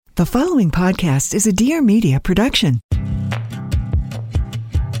The following podcast is a Dear Media production.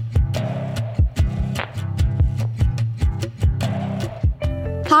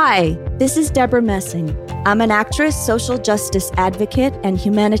 Hi, this is Deborah Messing. I'm an actress, social justice advocate, and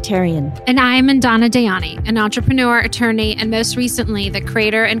humanitarian. And I'm Mandana Dayani, an entrepreneur, attorney, and most recently, the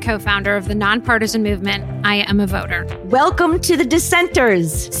creator and co-founder of the nonpartisan movement, I Am a Voter. Welcome to the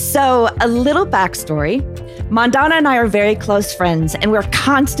Dissenters. So, a little backstory. Mandana and I are very close friends, and we're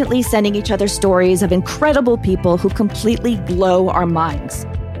constantly sending each other stories of incredible people who completely blow our minds.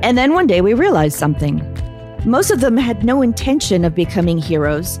 And then one day we realized something. Most of them had no intention of becoming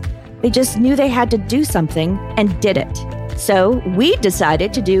heroes. They just knew they had to do something and did it. So we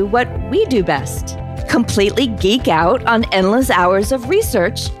decided to do what we do best. Completely geek out on endless hours of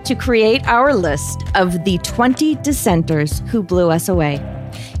research to create our list of the 20 dissenters who blew us away.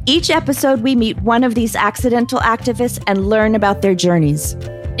 Each episode, we meet one of these accidental activists and learn about their journeys.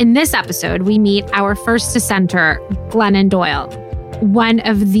 In this episode, we meet our first dissenter, Glennon Doyle, one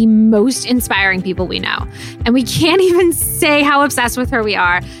of the most inspiring people we know. And we can't even say how obsessed with her we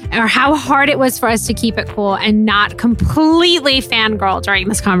are or how hard it was for us to keep it cool and not completely fangirl during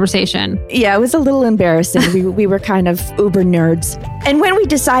this conversation. Yeah, it was a little embarrassing. we were kind of uber nerds. And when we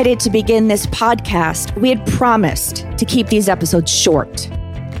decided to begin this podcast, we had promised to keep these episodes short.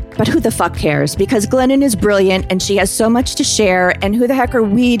 But who the fuck cares? Because Glennon is brilliant and she has so much to share. And who the heck are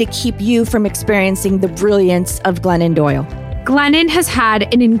we to keep you from experiencing the brilliance of Glennon Doyle? Glennon has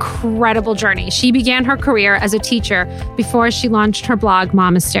had an incredible journey. She began her career as a teacher before she launched her blog,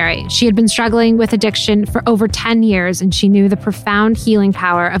 Momastery. She had been struggling with addiction for over 10 years, and she knew the profound healing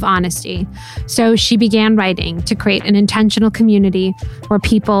power of honesty. So she began writing to create an intentional community where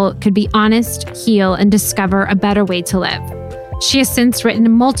people could be honest, heal, and discover a better way to live. She has since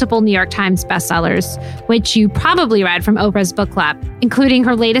written multiple New York Times bestsellers, which you probably read from Oprah's book club, including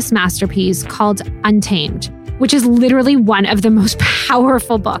her latest masterpiece called Untamed, which is literally one of the most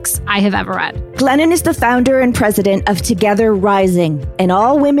powerful books I have ever read. Glennon is the founder and president of Together Rising, an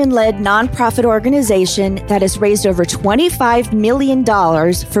all-women-led nonprofit organization that has raised over $25 million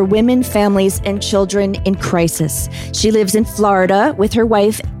for women, families, and children in crisis. She lives in Florida with her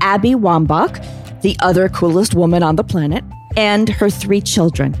wife, Abby Wambach, the other coolest woman on the planet, and her 3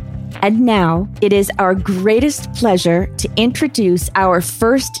 children. And now it is our greatest pleasure to introduce our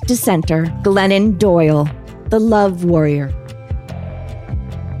first dissenter, Glennon Doyle, the love warrior.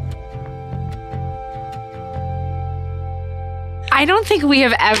 I don't think we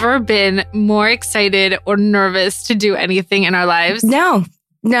have ever been more excited or nervous to do anything in our lives. No.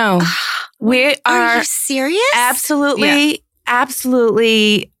 We Are you serious? absolutely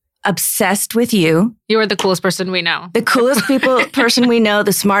obsessed with you. You are the coolest person we know. The coolest person we know,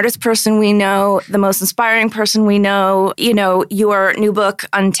 the smartest person we know, the most inspiring person we know. You know, your new book,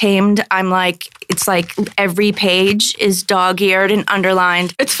 Untamed, it's like every page is dog-eared and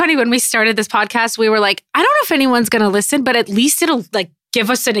underlined. It's funny, when we started this podcast, we were like, I don't know if anyone's going to listen, but at least it'll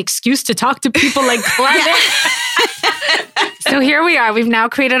give us an excuse to talk to people like Glennon. So here we are. We've now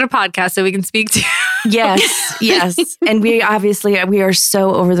created a podcast that we can speak to. Yes. And we are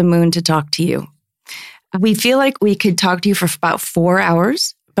so over the moon to talk to you. We feel like we could talk to you for about 4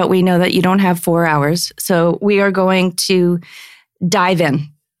 hours, but we know that you don't have 4 hours. So we are going to dive in.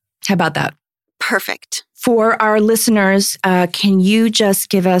 How about that? Perfect. For our listeners, can you just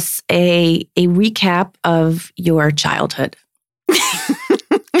give us a recap of your childhood?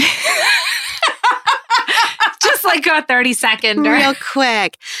 Just like a 30-second. Real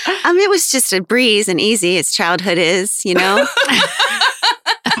quick. It was just a breeze and easy as childhood is, you know?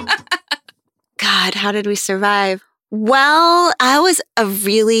 God, how did we survive? Well, I was a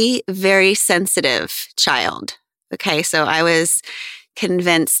really very sensitive child. Okay, so I was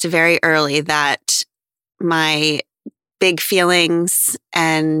convinced very early that my big feelings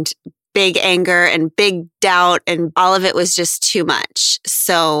and big anger and big doubt and all of it was just too much.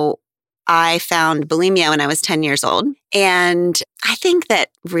 So I found bulimia when I was 10 years old. And I think that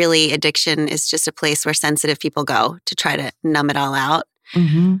really addiction is just a place where sensitive people go to try to numb it all out.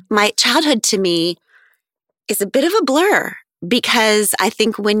 Mm-hmm. My childhood to me is a bit of a blur because I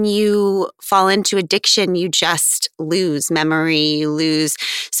think when you fall into addiction, you just lose memory,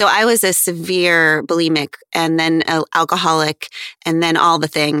 So I was a severe bulimic and then an alcoholic and then all the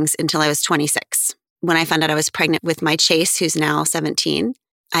things until I was 26. When I found out I was pregnant with my Chase, who's now 17,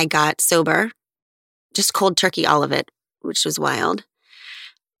 I got sober, just cold turkey, all of it, which was wild.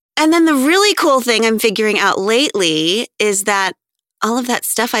 And then the really cool thing I'm figuring out lately is that all of that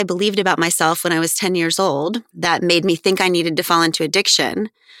stuff I believed about myself when I was 10 years old that made me think I needed to fall into addiction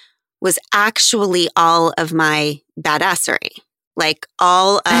was actually all of my badassery. Like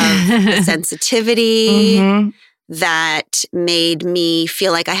all of the sensitivity that made me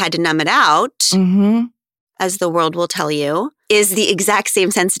feel like I had to numb it out, as the world will tell you, is the exact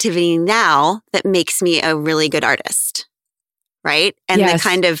same sensitivity now that makes me a really good artist, right? And the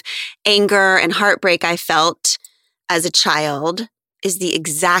kind of anger and heartbreak I felt as a child is the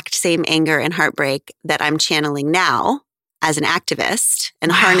exact same anger and heartbreak that I'm channeling now as an activist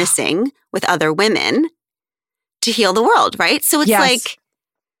and harnessing with other women to heal the world, right? So it's like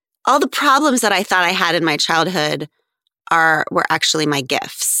all the problems that I thought I had in my childhood were actually my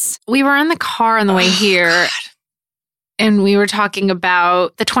gifts. We were in the car on the way here and we were talking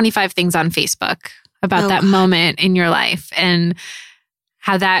about the 25 things on Facebook, about that moment in your life and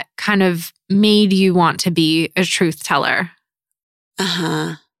how that kind of made you want to be a truth teller.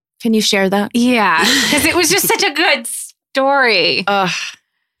 Can you share that? Yeah, because it was just such a good story.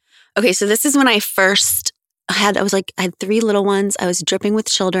 Okay, so this is when I first I had 3 little ones. I was dripping with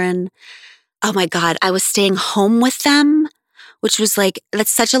children. Oh my God, I was staying home with them, which was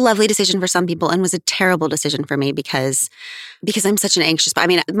that's such a lovely decision for some people and was a terrible decision for me because I'm such an anxious, I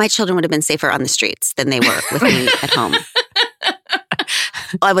mean, my children would have been safer on the streets than they were with me at home.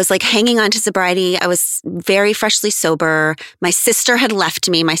 I was hanging on to sobriety. I was very freshly sober. My sister had left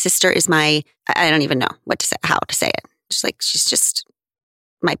me. My sister is I don't even know how to say it. She's just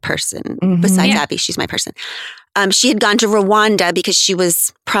my person. Besides Abby, she's my person. She had gone to Rwanda because she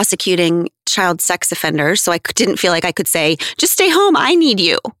was prosecuting child sex offenders. So I didn't feel like I could say, just stay home. I need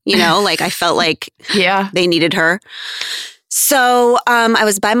you. I felt like they needed her. So I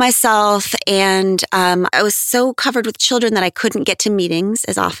was by myself and I was so covered with children that I couldn't get to meetings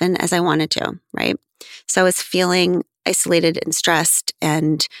as often as I wanted to, right? So I was feeling isolated and stressed,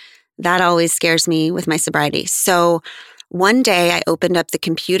 and that always scares me with my sobriety. So one day I opened up the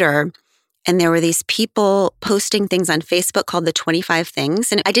computer and there were these people posting things on Facebook called the 25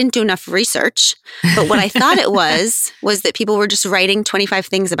 things. And I didn't do enough research, but what I thought it was that people were just writing 25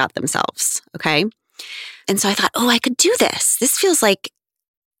 things about themselves, okay? And so I thought, I could do this. This feels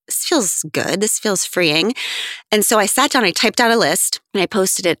good. This feels freeing. And so I sat down, I typed out a list and I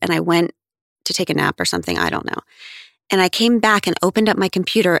posted it and I went to take a nap or something. I don't know. And I came back and opened up my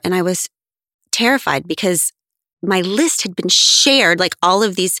computer and I was terrified because my list had been shared, all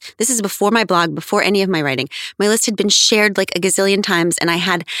of these, this is before my blog, before any of my writing. My list had been shared a gazillion times and I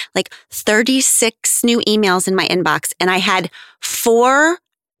had 36 new emails in my inbox and I had 4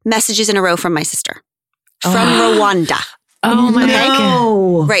 messages in a row from my sister from Rwanda. Oh my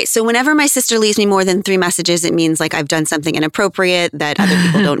God. Right. So whenever my sister leaves me more than 3 messages, it means I've done something inappropriate that other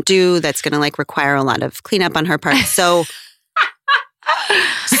people don't do that's going to require a lot of cleanup on her part. So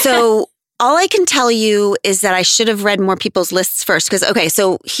all I can tell you is that I should have read more people's lists first. Because,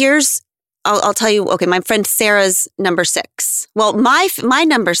 so I'll tell you, my friend Sarah's number 6. Well, my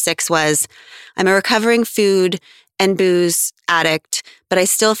number 6 was, I'm a recovering food and booze addict, but I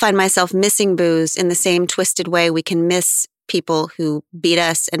still find myself missing booze in the same twisted way we can miss people who beat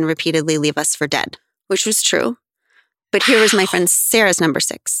us and repeatedly leave us for dead, which was true. But here was my friend Sarah's number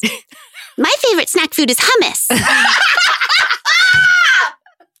 6. My favorite snack food is hummus.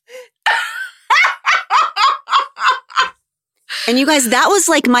 And you guys, that was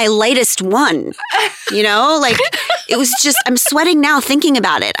my lightest one, it was just, I'm sweating now thinking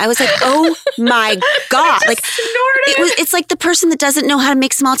about it. I was oh my God. It's like the person that doesn't know how to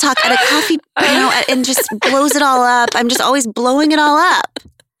make small talk at a coffee, and just blows it all up. I'm just always blowing it all up.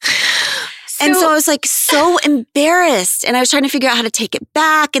 And so I was so embarrassed and I was trying to figure out how to take it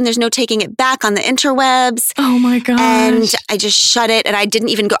back and there's no taking it back on the interwebs. Oh my gosh. And I just shut it and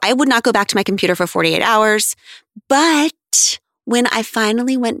I would not go back to my computer for 48 hours. But when I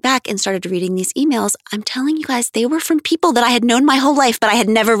finally went back and started reading these emails, I'm telling you guys, they were from people that I had known my whole life, but I had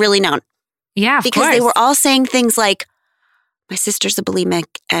never really known. Yeah, of because course. They were all saying things like, my sister's a bulimic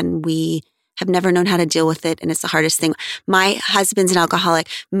and we have never known how to deal with it and it's the hardest thing. My husband's an alcoholic.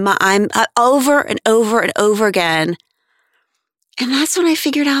 I'm over and over and over again. And that's when I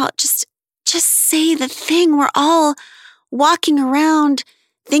figured out, just say the thing. We're all walking around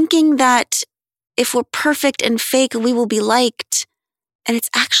thinking that if we're perfect and fake, we will be liked. And it's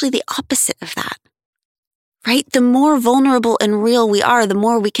actually the opposite of that, right? The more vulnerable and real we are, the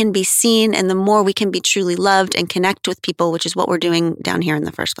more we can be seen and the more we can be truly loved and connect with people, which is what we're doing down here in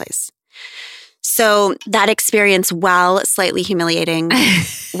the first place. So that experience, while slightly humiliating,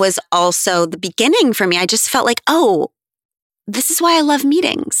 was also the beginning for me. I just felt this is why I love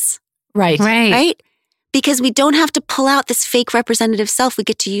meetings. Right. Because we don't have to pull out this fake representative self. We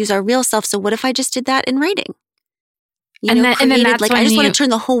get to use our real self. So what if I just did that in writing? And then that's I just want to turn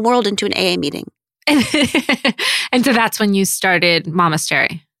the whole world into an AA meeting. And so that's when you started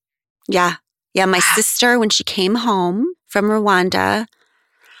Momastery. Yeah. Yeah. My sister, when she came home from Rwanda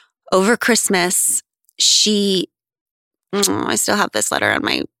over Christmas, I still have this letter on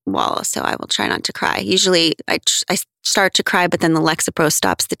my wall, so I will try not to cry. Usually I start to cry, but then the Lexapro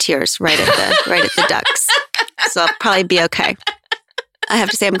stops the tears right at the ducts. So I'll probably be okay. I have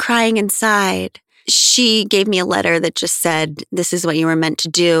to say I'm crying inside. She gave me a letter that just said, this is what you were meant to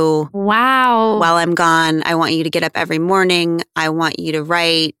do. Wow. While I'm gone, I want you to get up every morning. I want you to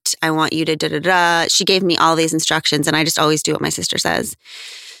write. I want you to da-da-da. She gave me all these instructions, and I just always do what my sister says.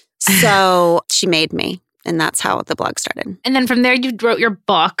 So she made me. And that's how the blog started. And then from there, you wrote your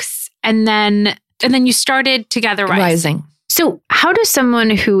books, and then you started Together Rising. So how does someone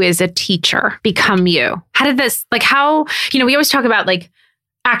who is a teacher become you? How did this, we always talk about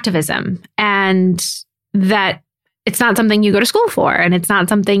activism, and that it's not something you go to school for, and it's not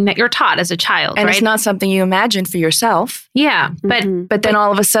something that you're taught as a child, and right? It's not something you imagine for yourself. Yeah. But then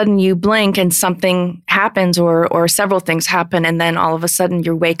all of a sudden you blink and something happens or several things happen. And then all of a sudden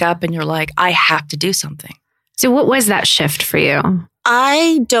you wake up and you're like, I have to do something. So what was that shift for you?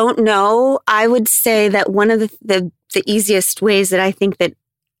 I don't know. I would say that one of the easiest ways that I think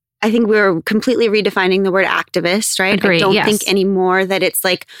we're completely redefining the word activist, right? Agreed, I don't yes. think anymore that it's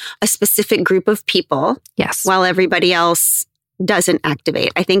like a specific group of people. Yes. While everybody else doesn't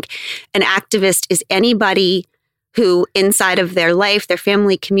activate. I think an activist is anybody who inside of their life, their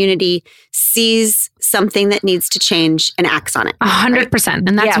family, community, sees something that needs to change and acts on it. 100%. Right?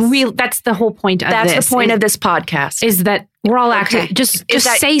 And that's that's the whole point of this. That's the point of this podcast. Is that we're all active. Just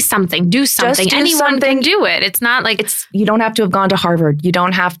say something, do something. Anyone can do it. It's not like you don't have to have gone to Harvard. You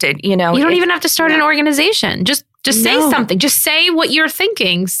don't have to, you don't even have to start an organization. Just say something. Just say what you're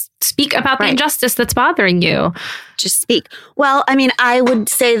thinking. Speak about the injustice that's bothering you. Just speak. Well, I mean, I would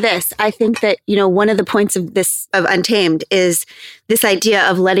say this. I think that, one of the points of Untamed is this idea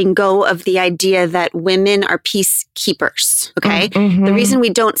of letting go of the idea that women are peacekeepers. Okay. Mm-hmm. The reason we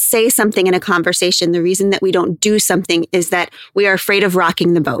don't say something in a conversation, the reason that we don't do something is that we are afraid of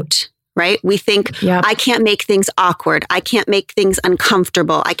rocking the boat. Right? We think, I can't make things awkward. I can't make things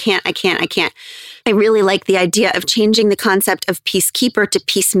uncomfortable. I can't. I really like the idea of changing the concept of peacekeeper to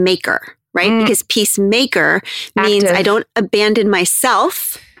peacemaker, right? Because peacemaker means I don't abandon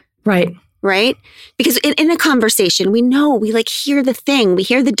myself. Right. Right? Because in a conversation, we know, we hear the thing. We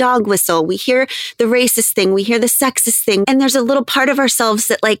hear the dog whistle. We hear the racist thing. We hear the sexist thing. And there's a little part of ourselves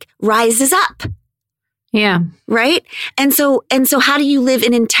that rises up. Yeah. Right. And so how do you live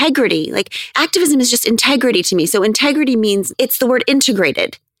in integrity? Activism is just integrity to me. So integrity means it's the word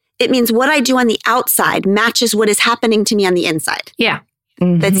integrated. It means what I do on the outside matches what is happening to me on the inside. Yeah.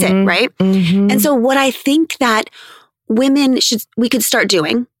 Mm-hmm. That's it. Right. Mm-hmm. And so what I think that we could start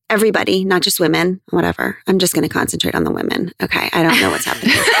doing, everybody, not just women, whatever. I'm just going to concentrate on the women. Okay. I don't know what's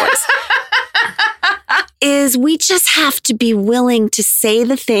happening with boys. Is we just have to be willing to say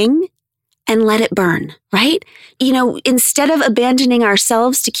the thing and let it burn, right? Instead of abandoning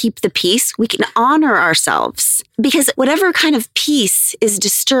ourselves to keep the peace, we can honor ourselves, because whatever kind of peace is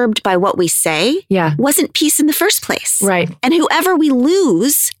disturbed by what we say wasn't peace in the first place. Right. And whoever we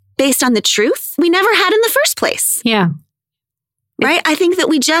lose based on the truth, we never had in the first place. Yeah. Right? I think that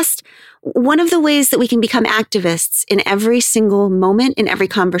one of the ways that we can become activists in every single moment, in every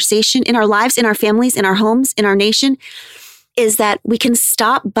conversation, in our lives, in our families, in our homes, in our nation, is that we can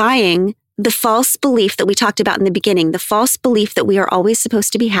stop buying the false belief that we talked about in the beginning, the false belief that we are always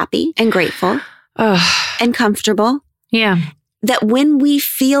supposed to be happy and grateful and comfortable. Yeah. That when we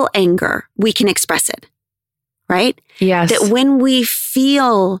feel anger, we can express it, right? Yes. That when we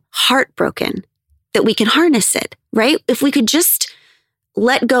feel heartbroken, that we can harness it, right? If we could just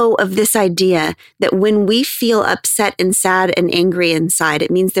let go of this idea that when we feel upset and sad and angry inside,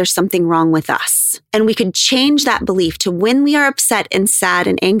 it means there's something wrong with us. And we could change that belief to when we are upset and sad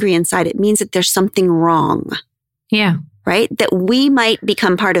and angry inside, it means that there's something wrong. Yeah. Right? That we might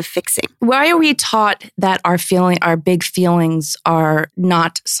become part of fixing. Why are we taught that our big feelings are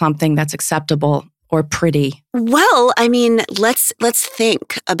not something that's acceptable or pretty? Well, I mean, let's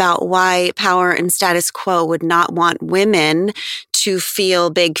think about why power and status quo would not want women to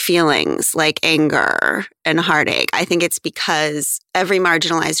feel big feelings like anger and heartache. I think it's because every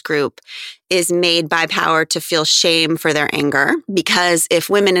marginalized group is made by power to feel shame for their anger. Because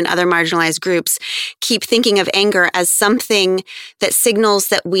if women in other marginalized groups keep thinking of anger as something that signals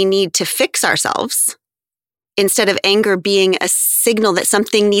that we need to fix ourselves, instead of anger being a signal that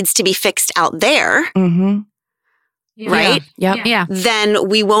something needs to be fixed out there, right? Yeah. Then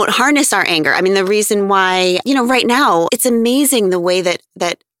we won't harness our anger. I mean, the reason why, right now, it's amazing the way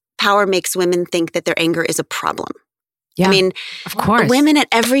that power makes women think that their anger is a problem. Yeah, I mean, of course. Women at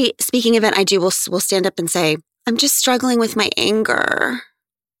every speaking event I do will stand up and say, I'm just struggling with my anger.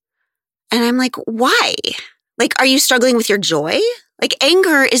 And I'm like, why? Like, are you struggling with your joy? Like,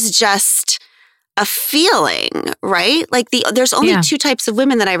 anger is just a feeling, right? Like there's only two types of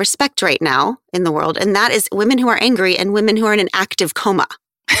women that I respect right now in the world. And that is women who are angry and women who are in an active coma.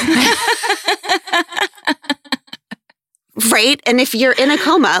 Right? And if you're in a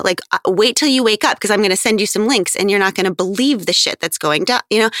coma, like wait till you wake up because I'm going to send you some links and you're not going to believe the shit that's going down,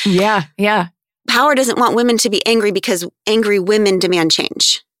 you know? Yeah, yeah. Power doesn't want women to be angry because angry women demand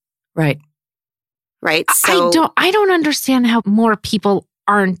change. Right. Right? So I don't understand how more people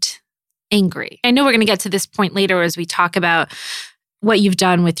aren't angry. I know we're going to get to this point later as we talk about what you've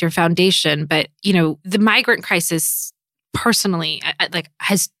done with your foundation, but you know, the migrant crisis personally,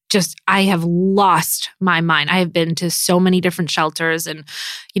 I have lost my mind. I have been to so many different shelters and,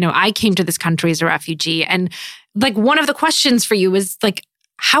 you know, I came to this country as a refugee. And like one of the questions for you is like,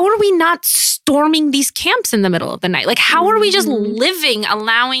 how are we not storming these camps in the middle of the night? Like, how are we just living,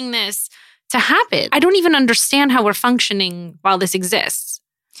 allowing this to happen? I don't even understand how we're functioning while this exists.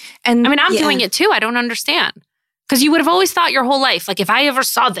 And I mean, I'm doing it too. I don't understand. Because you would have always thought your whole life, like if I ever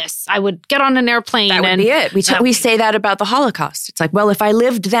saw this, I would get on an airplane. That would be it. We say that about the Holocaust. It's like, well, if I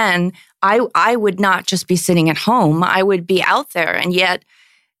lived then, I would not just be sitting at home. I would be out there. And yet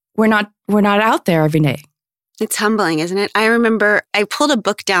we're not out there every day. It's humbling, isn't it? I remember I pulled a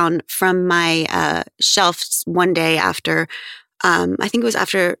book down from my shelf one day after, I think it was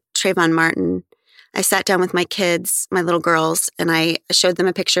after Trayvon Martin. I sat down with my kids, my little girls, and I showed them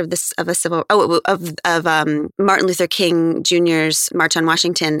a picture of Martin Luther King Jr.'s March on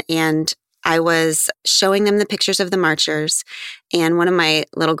Washington. And I was showing them the pictures of the marchers. And one of my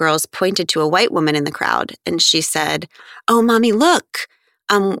little girls pointed to a white woman in the crowd. And she said, "Oh, Mommy, look,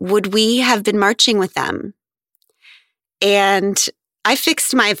 would we have been marching with them?" And I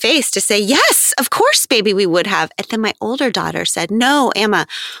fixed my face to say, yes, of course, baby, we would have. And then my older daughter said, no, Emma,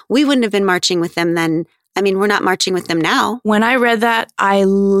 we wouldn't have been marching with them then. I mean, we're not marching with them now. When I read that, I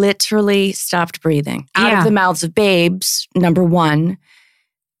literally stopped breathing. Out of the mouths of babes, number one.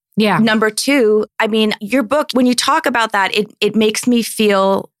 Yeah. Number two, I mean, your book, when you talk about that, it makes me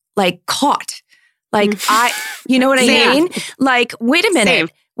feel like caught. Like you know what I mean? Like, wait a minute. Same.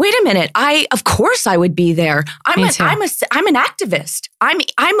 Wait a minute. Of course I would be there. I'm an activist.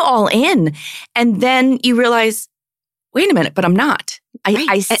 I'm all in. And then you realize, wait a minute, but I'm not.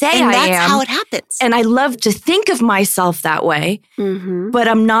 I say I am. And that's how it happens. And I love to think of myself that way, but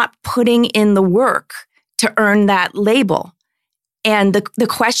I'm not putting in the work to earn that label. And the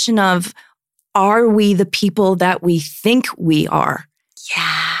question of, are we the people that we think we are?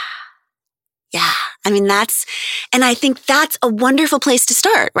 Yeah. I mean, and I think that's a wonderful place to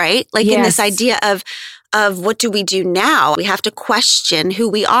start, right? Like in this idea of what do we do now? We have to question who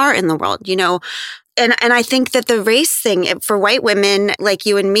we are in the world, you know? And I think that the race thing for white women like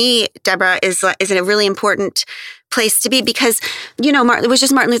you and me, Deborah, is a really important place to be because, you know, it was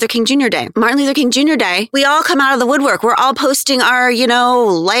just Martin Luther King Jr. Day. Martin Luther King Jr. Day, we all come out of the woodwork. We're all posting our, you know,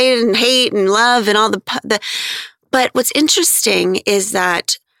 light and hate and love and all the but what's interesting is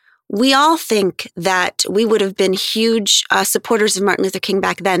that we all think that we would have been huge supporters of Martin Luther King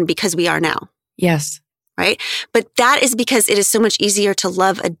back then because we are now. Yes. Right? But that is because it is so much easier to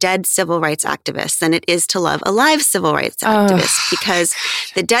love a dead civil rights activist than it is to love a live civil rights activist because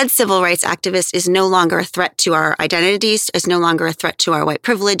the dead civil rights activist is no longer a threat to our identities, is no longer a threat to our white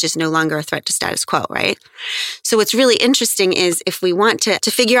privilege, is no longer a threat to status quo, right? So what's really interesting is if we want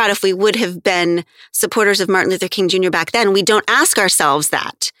to figure out if we would have been supporters of Martin Luther King Jr. back then, we don't ask ourselves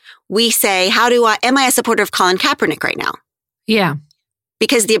that. We say, am I a supporter of Colin Kaepernick right now? Yeah.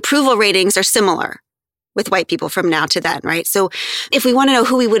 Because the approval ratings are similar with white people from now to then, right? So if we want to know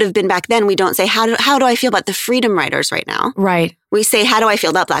who we would have been back then, we don't say, how do I feel about the freedom riders right now? Right. We say, how do I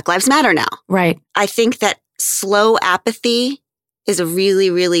feel about Black Lives Matter now? Right. I think that slow apathy is a really,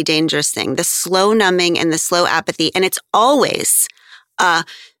 really dangerous thing. The slow numbing and the slow apathy. And it's always a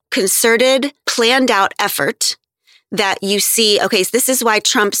concerted, planned out effort that you see, okay, so this is why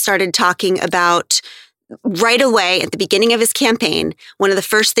Trump started talking about right away at the beginning of his campaign, one of the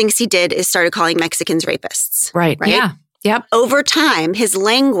first things he did is started calling Mexicans rapists. Right? Yeah. Yep. Over time, his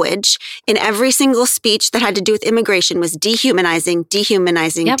language in every single speech that had to do with immigration was dehumanizing,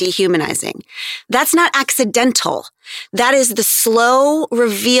 dehumanizing, dehumanizing. That's not accidental. That is the slow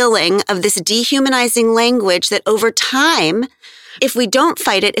revealing of this dehumanizing language that over time if we don't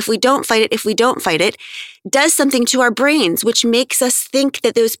fight it, does something to our brains, which makes us think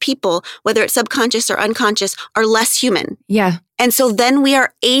that those people, whether it's subconscious or unconscious, are less human. Yeah. And so then we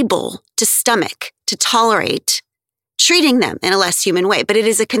are able to stomach, to tolerate treating them in a less human way. But it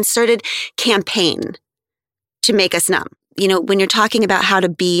is a concerted campaign to make us numb. You know, when you're talking about how to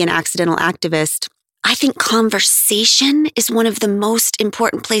be an accidental activist, I think conversation is one of the most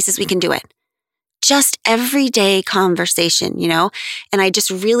important places we can do it. Just everyday conversation, you know? And I just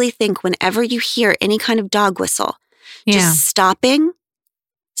really think whenever you hear any kind of dog whistle, just stopping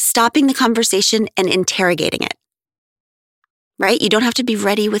the conversation and interrogating it, right? You don't have to be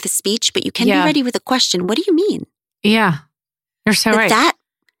ready with a speech, but you can be ready with a question. What do you mean? Yeah. You're so right.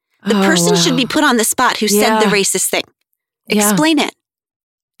 The person should be put on the spot who said the racist thing. Explain it.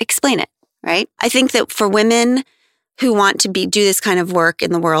 Explain it, right? I think that for women who want to do this kind of work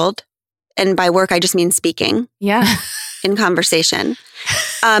in the world, and by work, I just mean speaking. Yeah. In conversation.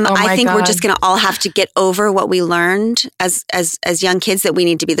 I think we're just going to all have to get over what we learned as young kids, that we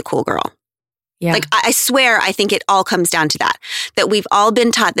need to be the cool girl. Yeah. Like, I swear, I think it all comes down to that we've all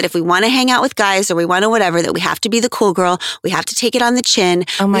been taught that if we want to hang out with guys or we want to whatever, that we have to be the cool girl. We have to take it on the chin.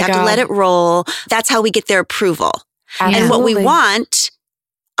 We have to let it roll. That's how we get their approval. Absolutely. And what we want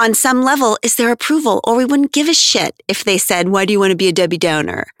on some level is their approval, or we wouldn't give a shit if they said, why do you want to be a Debbie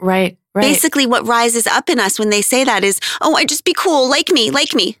Downer? Right. Basically, what rises up in us when they say that is, oh, I just be cool, like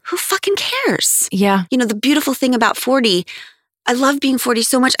me. Who fucking cares? Yeah. You know, the beautiful thing about 40, I love being 40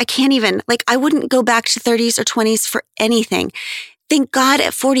 so much. I can't even, I wouldn't go back to 30s or 20s for anything. Thank God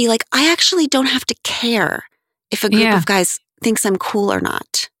at 40, I actually don't have to care if a group of guys thinks I'm cool or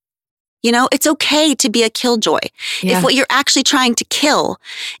not. You know, it's okay to be a killjoy. Yeah. If what you're actually trying to kill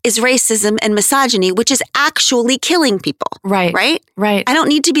is racism and misogyny, which is actually killing people. Right. Right? Right. I don't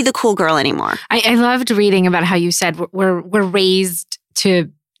need to be the cool girl anymore. I loved reading about how you said we're raised to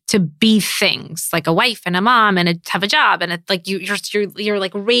be things, like a wife and a mom and have a job, and you're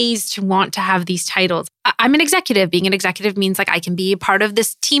like raised to want to have these titles. I'm an executive. Being an executive means I can be a part of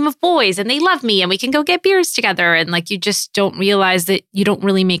this team of boys and they love me and we can go get beers together, and you just don't realize that you don't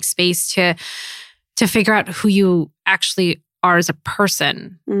really make space to figure out who you actually are as a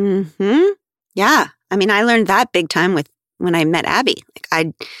person. Mm-hmm. Yeah. I mean, I learned that big time when I met Abby.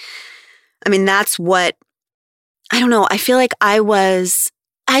 That's what, I don't know. I feel like I was,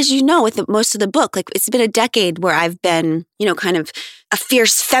 as you know, with most of the book, it's been a decade where I've been, kind of a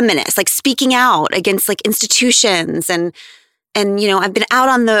fierce feminist, speaking out against institutions and I've been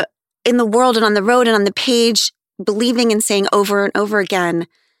out in the world and on the road and on the page, believing and saying over and over again,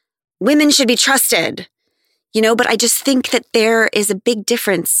 women should be trusted, but I just think that there is a big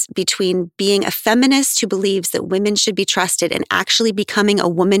difference between being a feminist who believes that women should be trusted and actually becoming a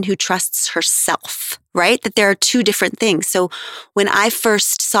woman who trusts herself, right? That there are two different things. So when I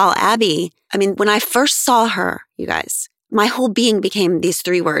first saw Abby, when I first saw her, you guys, my whole being became these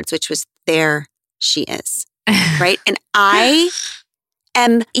three words, which was, there she is, right?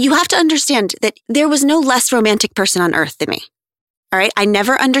 And you have to understand that there was no less romantic person on earth than me. All right. I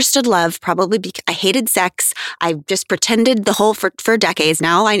never understood love, probably because I hated sex. I just pretended for decades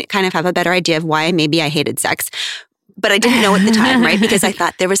now. I kind of have a better idea of why maybe I hated sex, but I didn't know at the time, right? Because I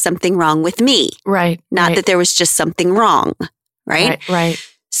thought there was something wrong with me. Right. Not that there was just something wrong. Right. Right.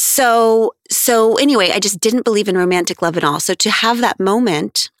 So anyway, I just didn't believe in romantic love at all. So to have that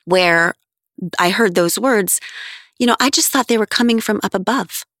moment where I heard those words, I just thought they were coming from up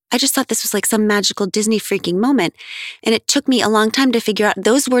above. I just thought this was some magical Disney freaking moment. And it took me a long time to figure out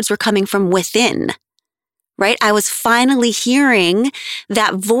those words were coming from within, right? I was finally hearing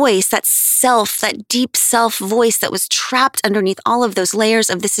that voice, that deep self voice that was trapped underneath all of those layers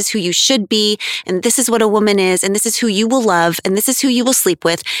of this is who you should be, and this is what a woman is, and this is who you will love, and this is who you will sleep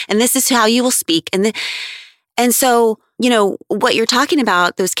with, and this is how you will speak. And so, what you're talking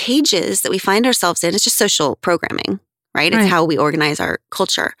about, those cages that we find ourselves in, it's just social programming. Right? It's how we organize our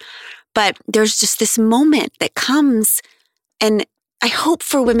culture. But there's just this moment that comes, and I hope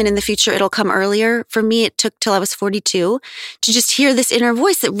for women in the future it'll come earlier. For me, it took till I was 42 to just hear this inner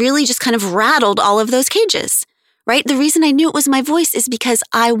voice that really just kind of rattled all of those cages, right? The reason I knew it was my voice is because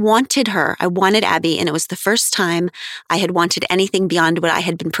I wanted her. I wanted Abby, and it was the first time I had wanted anything beyond what I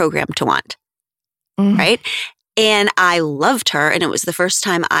had been programmed to want, right? And I loved her, and it was the first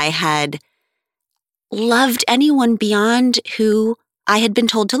time I had loved anyone beyond who I had been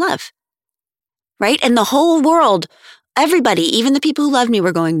told to love, right? And the whole world Everybody, even the people who loved me,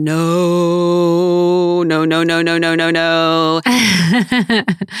 were going, no, no, no, no, no, no, no, no.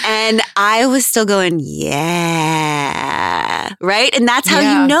 And I was still going, yeah, right? And that's how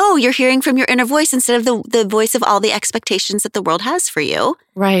you know you're hearing from your inner voice instead of the voice of all the expectations that the world has for you.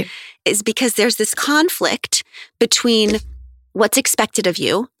 Right. Is because there's this conflict between what's expected of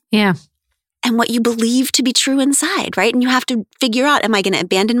you. Yeah. And what you believe to be true inside, right? And you have to figure out, am I going to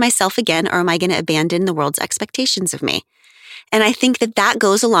abandon myself again, or am I going to abandon the world's expectations of me? And I think that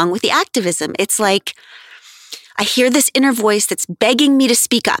goes along with the activism. It's like, I hear this inner voice that's begging me to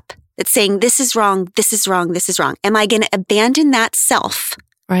speak up. That's saying, this is wrong, this is wrong, this is wrong. Am I going to abandon that self?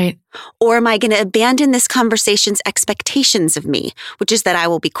 Right. Or am I going to abandon this conversation's expectations of me, which is that I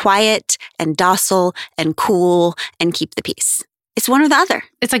will be quiet and docile and cool and keep the peace? It's one or the other.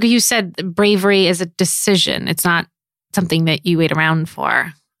 It's like you said, bravery is a decision. It's not something that you wait around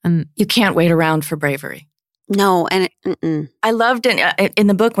for. And you can't wait around for bravery. No. And I loved it in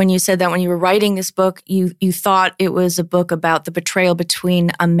the book when you said that when you were writing this book, you thought it was a book about the betrayal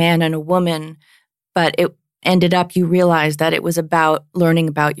between a man and a woman, but it ended up you realized that it was about learning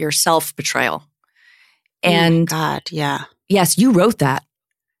about your self-betrayal. And oh my God, yeah. Yes, you wrote that.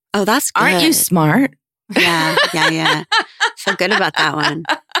 Oh, that's good. Aren't you smart? Yeah. Feel good about that one.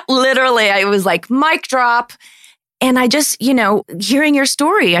 Literally, I was like, mic drop. And I just, hearing your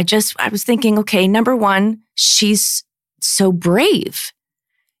story, I was thinking, okay, number one, she's so brave,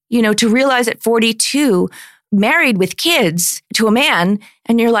 to realize at 42, married with kids to a man,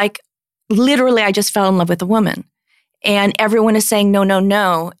 and you're like, literally, I just fell in love with a woman. And everyone is saying, no, no,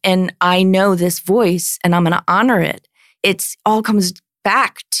 no. And I know this voice and I'm going to honor it. It's all comes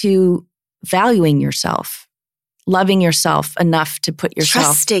back to valuing yourself, loving yourself enough to put yourself.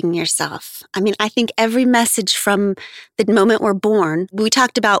 Trusting yourself. I mean, I think every message from the moment we're born, we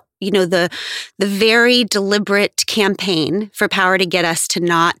talked about, the very deliberate campaign for power to get us to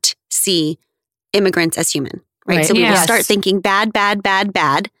not see immigrants as human, right? So we will start thinking bad, bad, bad,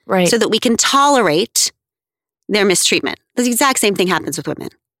 bad, right, so that we can tolerate their mistreatment. The exact same thing happens with women.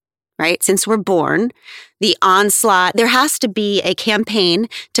 Right? Since we're born, the onslaught, there has to be a campaign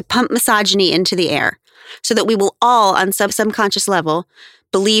to pump misogyny into the air so that we will all, on some subconscious level,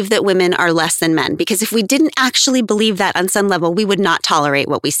 believe that women are less than men. Because if we didn't actually believe that on some level, we would not tolerate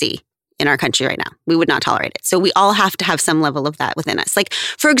what we see in our country right now. We would not tolerate it. So we all have to have some level of that within us. Like,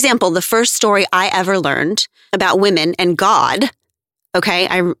 for example, the first story I ever learned about women and God, okay,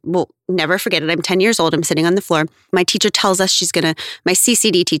 I will never forget it. I'm 10 years old. I'm sitting on the floor. My teacher tells us my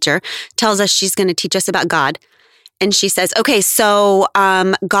CCD teacher tells us she's going to teach us about God. And she says, okay, so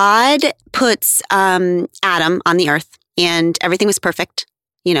God puts Adam on the earth and everything was perfect,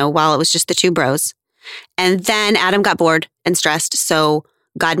 while it was just the two bros. And then Adam got bored and stressed. So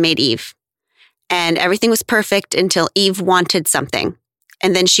God made Eve. And everything was perfect until Eve wanted something.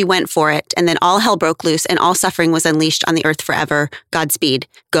 And then she went for it. And then all hell broke loose and all suffering was unleashed on the earth forever. Godspeed.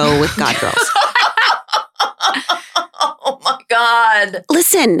 Go with God, girls. Oh my God.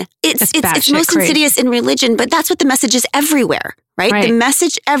 Listen, it's most insidious in religion, but that's what the message is everywhere, right? The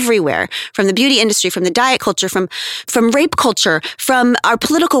message everywhere, from the beauty industry, from the diet culture, from rape culture, from our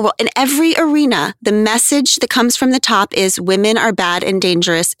political world, in every arena, the message that comes from the top is women are bad and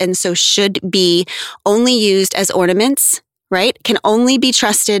dangerous and so should be only used as ornaments, right? Can only be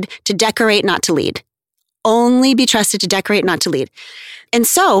trusted to decorate, not to lead. Only be trusted to decorate, not to lead. And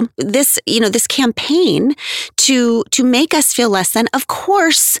so this campaign to make us feel less than, of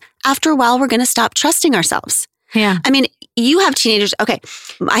course, after a while, we're going to stop trusting ourselves. Yeah. I mean, you have teenagers. Okay.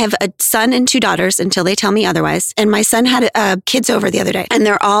 I have a son and 2 daughters until they tell me otherwise. And my son had kids over the other day and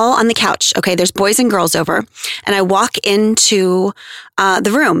they're all on the couch. Okay. There's boys and girls over. And I walk into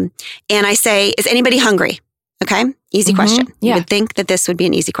the room and I say, is anybody hungry? Okay. Easy question. You would think that this would be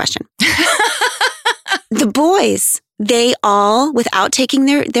an easy question. The boys, they all, without taking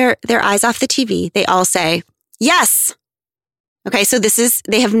their eyes off the TV, they all say, yes. Okay, so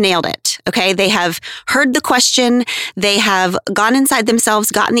they have nailed it. Okay, they have heard the question. They have gone inside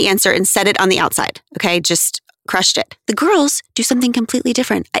themselves, gotten the answer, and said it on the outside. Okay, just crushed it. The girls do something completely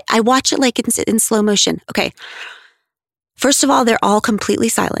different. I watch it like in slow motion. Okay, first of all, they're all completely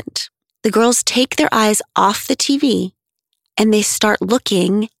silent. The girls take their eyes off the TV and they start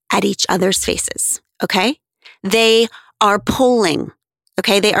looking at each other's faces. Okay, they are polling.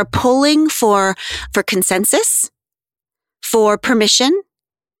 Okay, they are polling for consensus, for permission,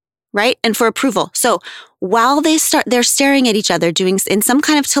 right? And for approval. So while they're staring at each other, doing in some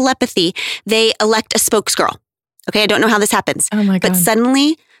kind of telepathy, they elect a spokesgirl. Okay, I don't know how this happens. Oh my God. But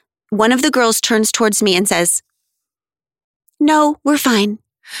suddenly, one of the girls turns towards me and says, no, we're fine.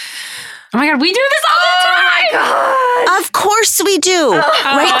 Oh my God, we do this all the time. Oh my God. Of course we do,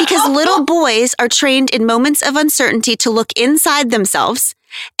 right? Because little boys are trained in moments of uncertainty to look inside themselves,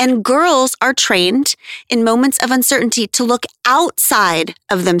 and girls are trained in moments of uncertainty to look outside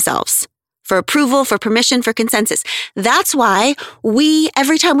of themselves for approval, for permission, for consensus. That's why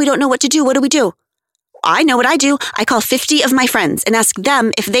every time we don't know what to do, what do? I know what I do. I call 50 of my friends and ask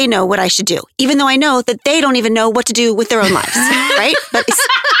them if they know what I should do, even though I know that they don't even know what to do with their own lives, right?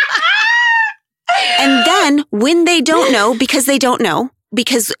 And then when they don't know, because they don't know,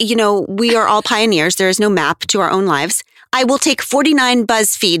 because, we are all pioneers, there is no map to our own lives, I will take 49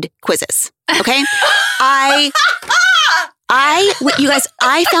 BuzzFeed quizzes, okay? You guys,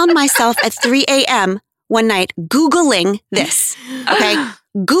 I found myself at 3 a.m. one night Googling this, okay?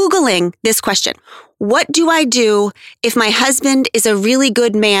 Googling this question. What do I do if my husband is a really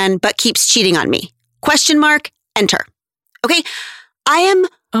good man but keeps cheating on me? ? Enter. Okay? I am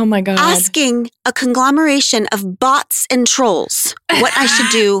Oh my God. asking a conglomeration of bots and trolls what I should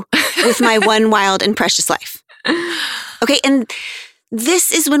do with my one wild and precious life. Okay, and this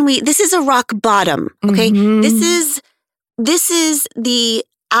is a rock bottom, okay? Mhm. This is the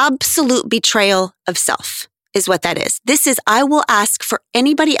absolute betrayal of self, is what that is. This is, I will ask for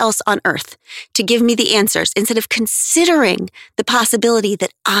anybody else on earth to give me the answers instead of considering the possibility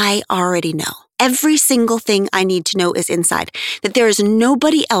that I already know. Every single thing I need to know is inside, that there is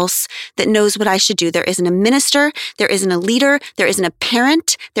nobody else that knows what I should do. There isn't a minister, there isn't a leader, there isn't a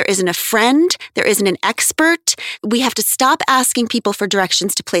parent, there isn't a friend, there isn't an expert. We have to stop asking people for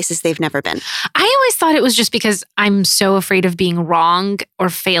directions to places they've never been. I always thought it was just because I'm so afraid of being wrong or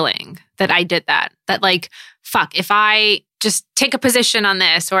failing that I did that. That fuck, if I just take a position on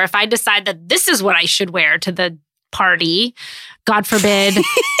this, or if I decide that this is what I should wear to the party, God forbid,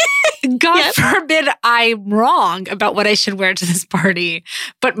 forbid I'm wrong about what I should wear to this party,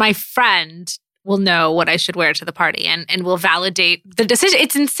 but my friend will know what I should wear to the party and will validate the decision.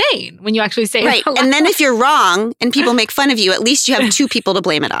 It's insane when you actually say right. it. And then if you're wrong and people make fun of you, at least you have two people to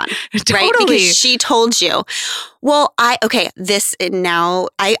blame it on. Totally. Right? Because she told you. Well, I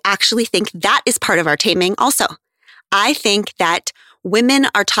actually think that is part of our taming also. I think that women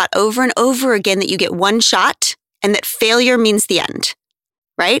are taught over and over again that you get one shot and that failure means the end.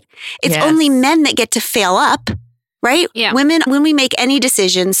 Right? It's only men that get to fail up, right? Yeah. Women, when we make any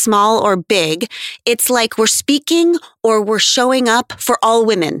decision, small or big, it's like we're speaking or we're showing up for all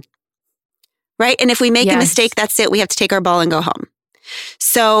women, right? And if we make a mistake, that's it. We have to take our ball and go home.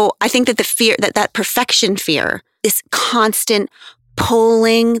 So I think that the fear, that perfection fear, this constant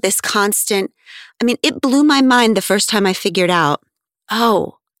polling, it blew my mind the first time I figured out,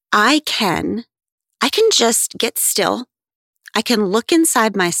 I can just get still. I can look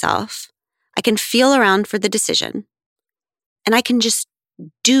inside myself, I can feel around for the decision, and I can just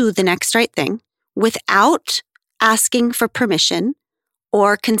do the next right thing without asking for permission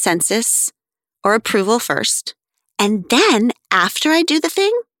or consensus or approval first. And then after I do the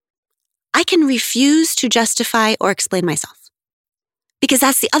thing, I can refuse to justify or explain myself. Because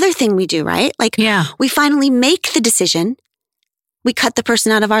that's the other thing we do, right? We finally make the decision. We cut the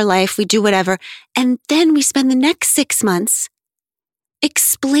person out of our life, we do whatever, and then we spend the next 6 months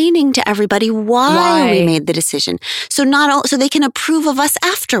explaining to everybody why we made the decision. So they can approve of us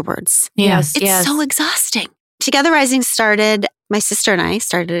afterwards. Yes. It's so exhausting. Together Rising started, my sister and I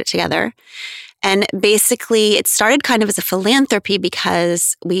started it together. And basically it started kind of as a philanthropy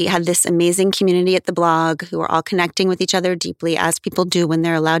because we had this amazing community at the blog who were all connecting with each other deeply, as people do when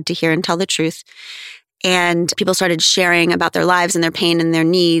they're allowed to hear and tell the truth. And people started sharing about their lives and their pain and their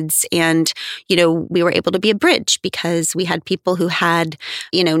needs. And, we were able to be a bridge because we had people who had,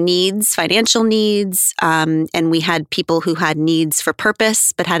 needs, financial needs. And we had people who had needs for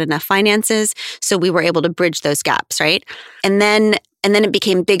purpose, but had enough finances. So we were able to bridge those gaps, right? And then it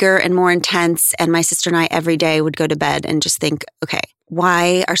became bigger and more intense. And my sister and I every day would go to bed and just think, okay,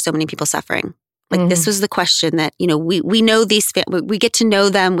 why are so many people suffering? This was the question that, we know we get to know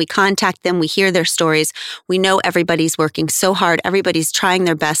them, we contact them, we hear their stories. We know everybody's working so hard. Everybody's trying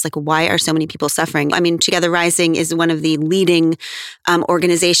their best. Why are so many people suffering? Together Rising is one of the leading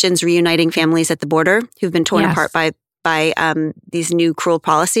organizations reuniting families at the border who've been torn apart by these new cruel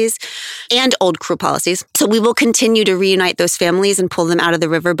policies and old cruel policies. So we will continue to reunite those families and pull them out of the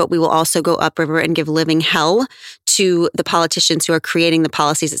river, but we will also go upriver and give living hell to the politicians who are creating the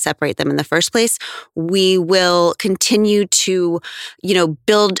policies that separate them in the first place. We will continue to,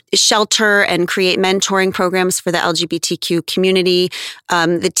 build shelter and create mentoring programs for the LGBTQ community.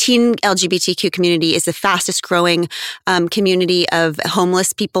 The teen LGBTQ community is the fastest growing community of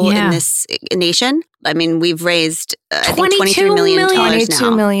homeless people in this nation. I mean, we've raised, I think $23 million now.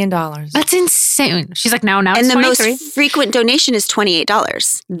 $22 million. That's insane. She's like, no, now and it's 23. And the most frequent donation is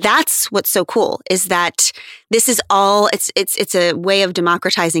 $28. That's what's so cool, is that this is all, it's a way of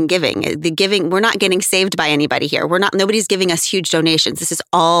democratizing giving. The giving, we're not getting saved by anybody here. Nobody's giving us huge donations. This is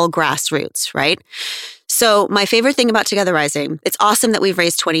all grassroots, right? So my favorite thing about Together Rising, it's awesome that we've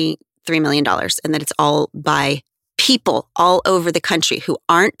raised $23 million and that it's all by people all over the country who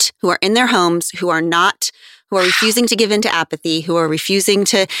are in their homes, who are refusing to give in to apathy, who are refusing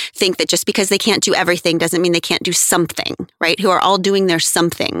to think that just because they can't do everything doesn't mean they can't do something, right? Who are all doing their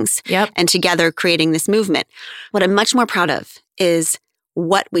somethings and together creating this movement. What I'm much more proud of is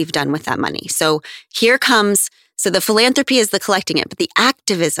what we've done with that money. So the philanthropy is the collecting it, but the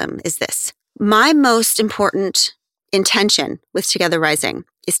activism is this. My most important intention with Together Rising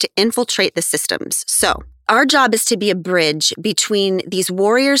is to infiltrate the systems. So our job is to be a bridge between these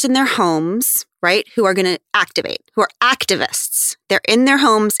warriors in their homes, right, who are going to activate, who are activists. They're in their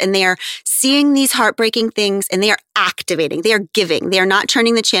homes and they are seeing these heartbreaking things and they are activating. They are giving. They are not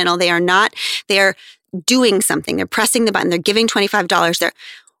turning the channel. They are doing something. They're pressing the button. They're giving $25.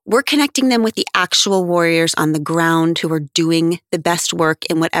 We're connecting them with the actual warriors on the ground who are doing the best work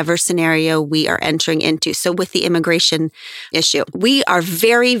in whatever scenario we are entering into. So with the immigration issue, we are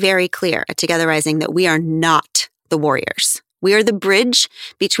very, very clear at Together Rising that we are not the warriors. We are the bridge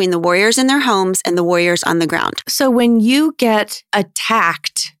between the warriors in their homes and the warriors on the ground. So when you get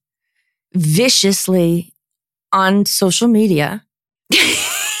attacked viciously on social media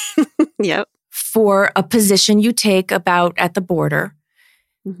yep. for a position you take about at the border,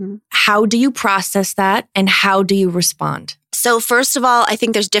 how do you process that and how do you respond? So first of all, I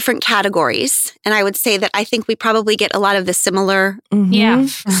think there's different categories. And I would say that I think we probably get a lot of the similar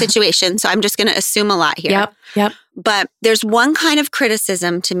situation. So I'm just going to assume a lot here. Yep. But there's one kind of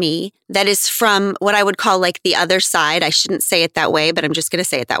criticism to me that is from what I would call like the other side. I shouldn't say it that way, but I'm just going to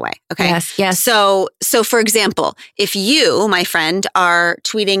say it that way. Okay. Yes. So for example, if you, my friend, are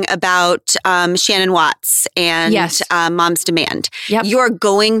tweeting about Shannon Watts and Mom's Demand, you're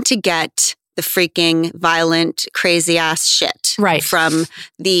going to get the freaking violent, crazy ass shit from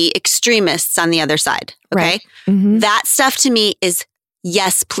the extremists on the other side. Okay. Right. That stuff to me is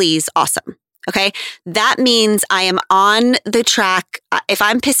yes, please, awesome. Okay. That means I am on the track. If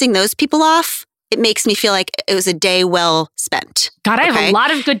I'm pissing those people off, it makes me feel like it was a day well spent. God, I have a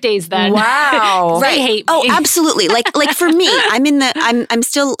lot of good days then. Wow. Right. They hate me. Oh, absolutely. Like for me, I'm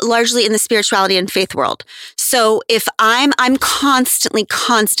still largely in the spirituality and faith world. So if I'm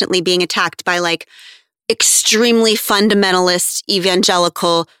constantly being attacked by like extremely fundamentalist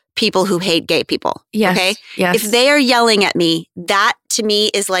evangelical people who hate gay people. Yes. Okay. Yes. If they are yelling at me, that to me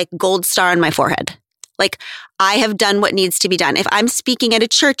is like gold star on my forehead. Like I have done what needs to be done. If I'm speaking at a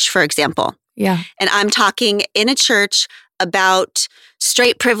church, for example, and I'm talking in a church about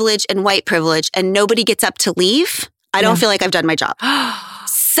straight privilege and white privilege and nobody gets up to leave, I don't feel like I've done my job.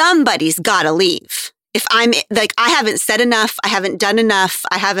 Somebody's got to leave. If I'm like, I haven't said enough, I haven't done enough,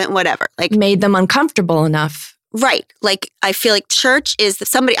 I haven't whatever. Like made them uncomfortable enough. Right. Like I feel like church is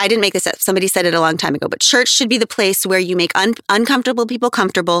I didn't make this up. Somebody said it a long time ago, but church should be the place where you make uncomfortable people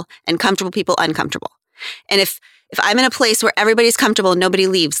comfortable and comfortable people uncomfortable. And if I'm in a place where everybody's comfortable and nobody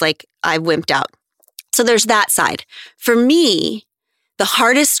leaves, like I've wimped out. So there's that side. For me, the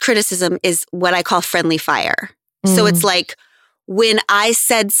hardest criticism is what I call friendly fire. So it's like when I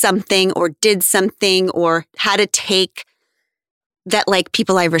said something or did something or had a take that like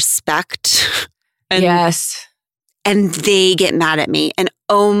people I respect. And they get mad at me. And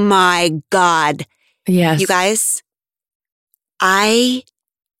oh my God. Yes. You guys, I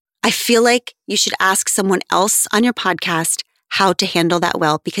feel like you should ask someone else on your podcast how to handle that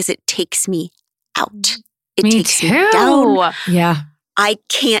well because it takes me out. It takes me down. Yeah. I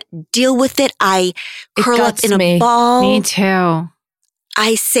can't deal with it. I curl up in a ball. Me too.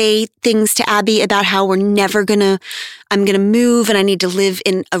 I say things to Abby about how I'm going to move and I need to live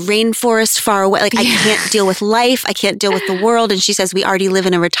in a rainforest far away. Like I can't deal with life. I can't deal with the world. And she says, we already live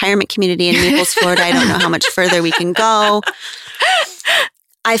in a retirement community in Naples, Florida. I don't know how much further we can go.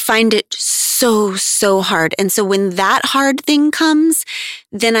 I find it so hard. And so when that hard thing comes,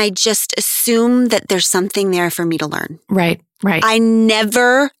 then I just assume that there's something there for me to learn. Right. I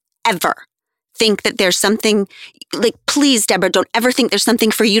never, ever think that there's something like, please, Deborah, don't ever think there's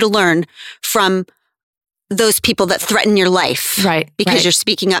something for you to learn from those people that threaten your life. Right. Because you're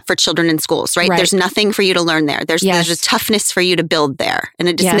speaking up for children in schools, right? There's nothing for you to learn there. There's a toughness for you to build there and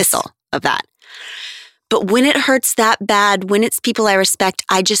a dismissal of that. But when it hurts that bad, when it's people I respect,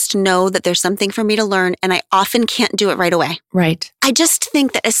 I just know that there's something for me to learn, and I often can't do it right away. Right. I just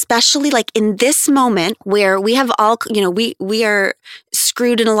think that especially like in this moment where we have all, we are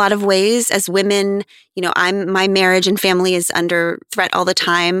screwed in a lot of ways as women, my marriage and family is under threat all the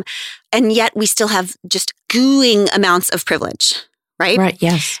time. And yet we still have just gooing amounts of privilege, right? Right,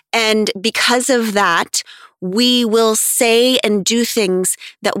 yes. And because of that, we will say and do things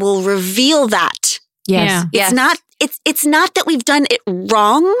that will reveal that. Yes. Yeah. It's not that we've done it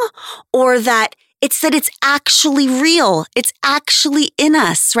wrong or that it's actually real. It's actually in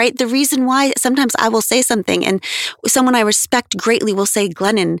us, right? The reason why sometimes I will say something and someone I respect greatly will say,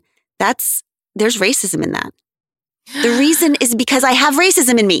 Glennon, there's racism in that. The reason is because I have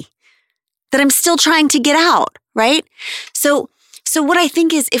racism in me that I'm still trying to get out, right? So what I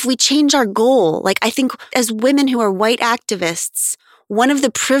think is if we change our goal, like I think as women who are white activists, one of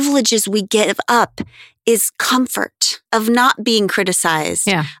the privileges we give up is comfort of not being criticized,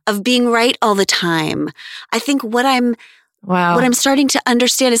 of being right all the time. I think what I'm starting to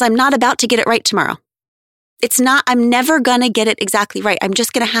understand is I'm not about to get it right tomorrow. I'm never going to get it exactly right. I'm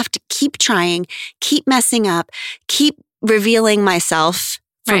just going to have to keep trying, keep messing up, keep revealing myself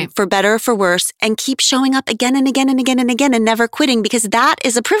for better or for worse, and keep showing up again and again and again and again and never quitting, because that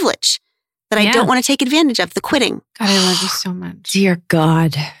is a privilege that I don't want to take advantage of, the quitting. God, I love you so much. Dear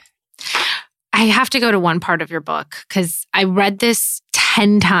God. I have to go to one part of your book because I read this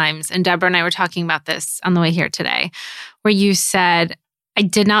 10 times, and Deborah and I were talking about this on the way here today, where you said, I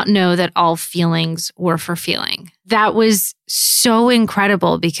did not know that all feelings were for feeling. That was so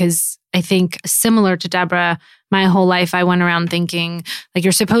incredible because I think similar to Deborah, my whole life I went around thinking like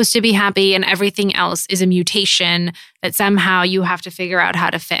you're supposed to be happy and everything else is a mutation that somehow you have to figure out how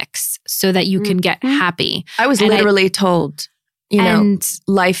to fix so that you can get happy. I was literally told,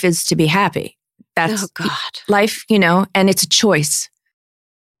 life is to be happy. That's life, and it's a choice.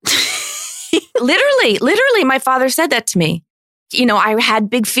 Literally, my father said that to me. I had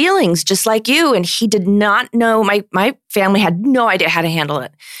big feelings just like you, and he did not know, my family had no idea how to handle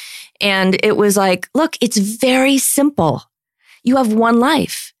it. And it was like, look, it's very simple. You have one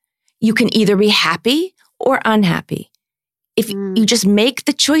life. You can either be happy or unhappy. If you just make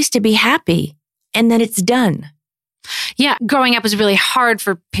the choice to be happy, and then it's done. Yeah, growing up was really hard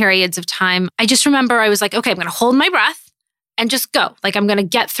for periods of time. I just remember I was like, okay, I'm going to hold my breath and just go. Like, I'm going to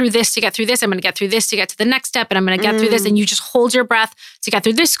get through this to get through this. I'm going to get through this to get to the next step. And I'm going to get through this. And you just hold your breath to get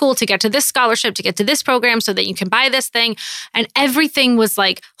through this school, to get to this scholarship, to get to this program so that you can buy this thing. And everything was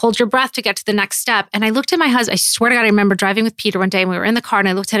like, hold your breath to get to the next step. And I looked at my husband. I swear to God, I remember driving with Peter one day and we were in the car and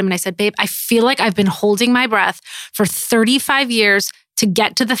I looked at him and I said, babe, I feel like I've been holding my breath for 35 years to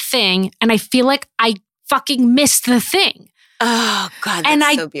get to the thing. And I feel like I fucking missed the thing. Oh God,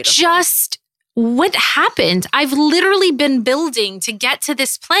 that's so beautiful. What happened? I've literally been building to get to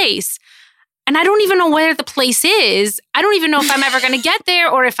this place and I don't even know where the place is. I don't even know if I'm ever going to get there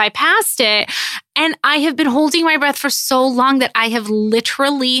or if I passed it. And I have been holding my breath for so long that I have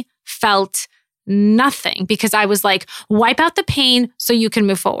literally felt nothing because I was like, wipe out the pain so you can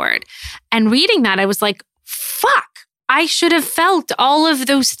move forward. And reading that, I was like, fuck, I should have felt all of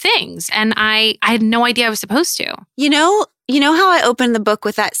those things. And I had no idea I was supposed to. You know how I opened the book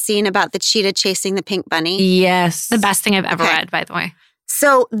with that scene about the cheetah chasing the pink bunny? Yes. The best thing I've ever read, by the way.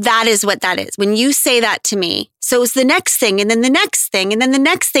 So that is what that is. When you say that to me, so it's the next thing and then the next thing and then the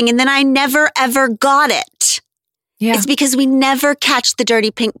next thing and then I never ever got it. Yeah. It's because we never catch the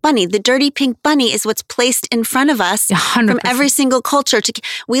dirty pink bunny. The dirty pink bunny is what's placed in front of us 100%. From every single culture.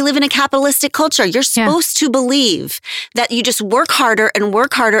 We live in a capitalistic culture. You're supposed to believe that you just work harder and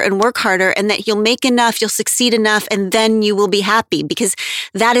work harder and work harder and that you'll make enough, you'll succeed enough, and then you will be happy because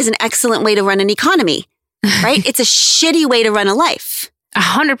that is an excellent way to run an economy, right? It's a shitty way to run a life.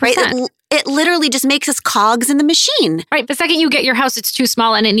 100%. Right? It literally just makes us cogs in the machine. Right. The second you get your house, it's too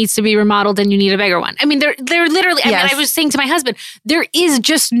small and it needs to be remodeled and you need a bigger one. I mean, they're literally, I was saying to my husband, there is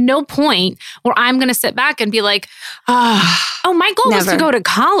just no point where I'm going to sit back and be like, oh, my goal was to go to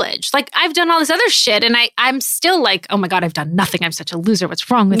college. Like I've done all this other shit and I'm still like, oh my God, I've done nothing. I'm such a loser. What's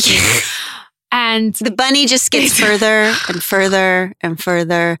wrong with me? And the bunny just gets further and further and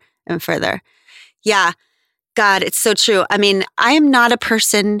further and further. Yeah. God, it's so true. I mean, I am not a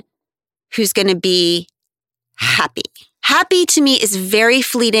person who's going to be happy. Happy to me is very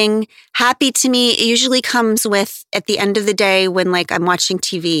fleeting. Happy to me usually comes with at the end of the day when like I'm watching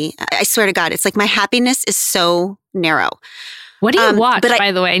TV. I swear to God, it's like my happiness is so narrow. What do you watch,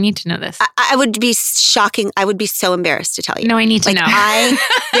 by the way? I need to know this. I would be shocking. I would be so embarrassed to tell you. No, I need to know.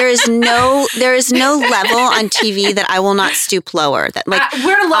 There is no level on TV that I will not stoop lower. That we're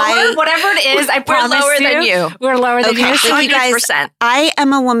lower, whatever it is. I promise lower than you. We're lower than you. So you guys, I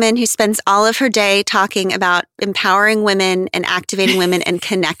am a woman who spends all of her day talking about empowering women and activating women and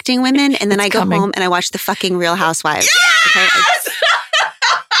connecting women, and then I go home and I watch the fucking Real Housewives. Yes! Okay?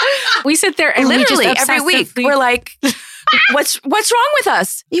 We sit there and literally every week we're like, what's wrong with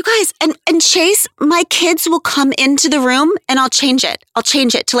us? You guys, and Chase, my kids will come into the room and I'll change it. I'll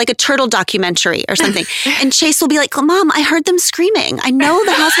change it to like a turtle documentary or something. And Chase will be like, Mom, I heard them screaming. I know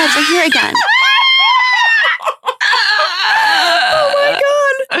the housewives are here again. Oh my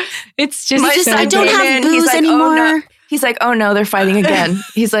God. It's just, I don't have booze anymore. Oh, no. He's like, oh no, they're fighting again.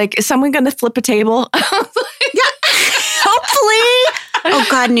 He's like, is someone going to flip a table? Yeah, hopefully. Oh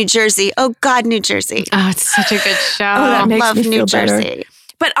God, New Jersey. Oh, it's such a good show. That makes Love me feel New better. Jersey.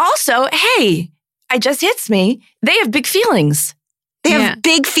 But also, hey, it just hits me. They have big feelings. They have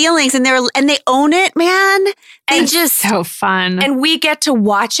big feelings and they own it, man. They just so fun. And we get to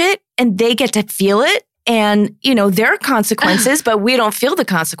watch it and they get to feel it. And, there are consequences, but we don't feel the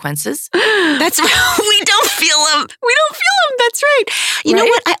consequences. That's right. We don't feel them. That's right. You know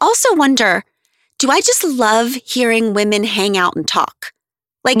what? I also wonder, do I just love hearing women hang out and talk?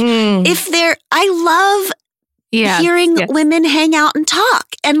 Like I love hearing women hang out and talk.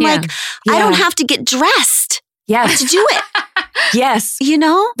 And I don't have to get dressed to do it. Yes.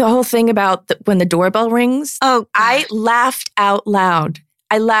 The whole thing about when the doorbell rings. Oh, I laughed out loud.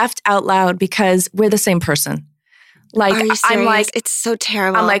 Because we're the same person. Like, are you serious? I'm like, it's so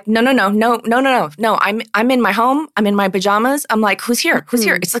terrible. I'm like, no. I'm in my home. I'm in my pajamas. I'm like, who's here? Who's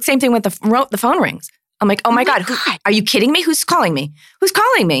here? It's the same thing with the phone rings. I'm like, oh my God. Are you kidding me? Who's calling me?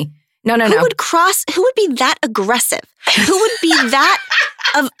 No. Who would be that aggressive? Who would be that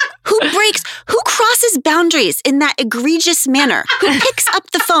who crosses boundaries in that egregious manner? Who picks up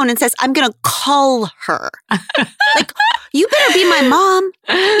the phone and says, I'm going to call her? Like, you better be my mom.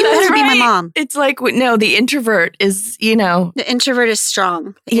 You better be my mom. It's like, no, the introvert is, The introvert is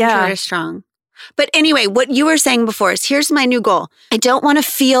strong. Introvert is strong. But anyway, what you were saying before is, here's my new goal. I don't want to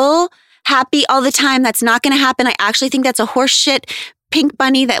feel happy all the time. That's not going to happen. I actually think that's a horseshit pink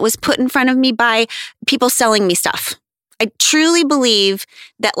bunny that was put in front of me by people selling me stuff. I truly believe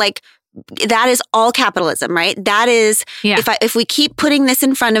that that is all capitalism, right? That is, if we keep putting this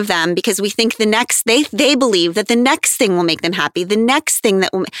in front of them because we think they believe that the next thing will make them happy, the next thing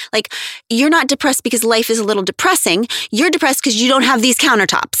that will, you're not depressed because life is a little depressing. You're depressed because you don't have these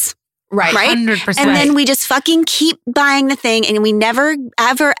countertops. Right. 100%. And then we just fucking keep buying the thing and we never,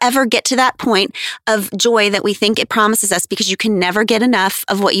 ever, ever get to that point of joy that we think it promises us because you can never get enough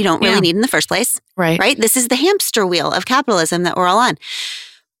of what you don't really need in the first place. Right. This is the hamster wheel of capitalism that we're all on.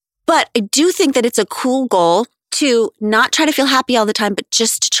 But I do think that it's a cool goal to not try to feel happy all the time, but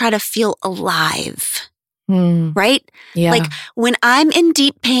just to try to feel alive. Right? Yeah. Like when I'm in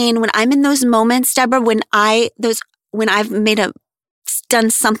deep pain, when I'm in those moments, Deborah, when I've done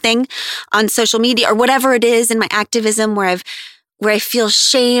something on social media or whatever it is in my activism where I feel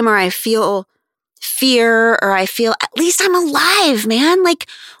shame or I feel fear or I feel, at least I'm alive, man. Like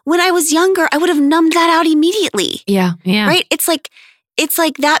when I was younger, I would have numbed that out immediately. Yeah. Right? It's like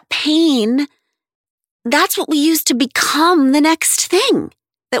that pain, that's what we use to become the next thing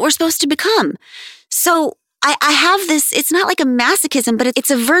that we're supposed to become. So I have this, it's not like a masochism, but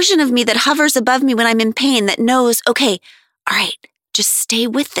it's a version of me that hovers above me when I'm in pain that knows, okay, all right, just stay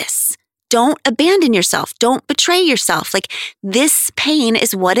with this. Don't abandon yourself. Don't betray yourself. Like this pain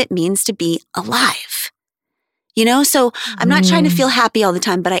is what it means to be alive. So I'm not trying to feel happy all the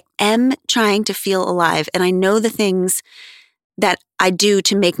time, but I am trying to feel alive. And I know the things that I do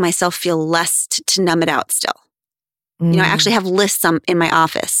to make myself feel less, to numb it out still. I actually have lists in my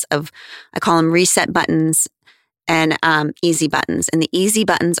office I call them reset buttons and easy buttons. And the easy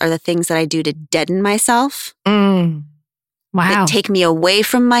buttons are the things that I do to deaden myself. Wow. That take me away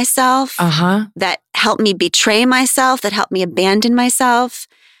from myself. That help me betray myself, that help me abandon myself.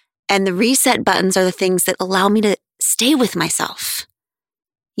 And the reset buttons are the things that allow me to stay with myself.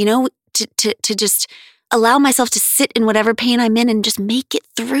 To just allow myself to sit in whatever pain I'm in and just make it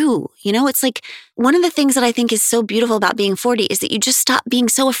through. It's like one of the things that I think is so beautiful about being 40 is that you just stop being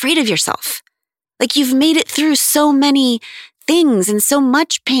so afraid of yourself. Like you've made it through so many things and so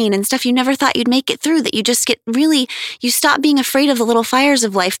much pain and stuff you never thought you'd make it through that you just you stop being afraid of the little fires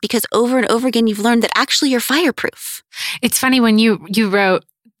of life because over and over again, you've learned that actually you're fireproof. It's funny when you wrote,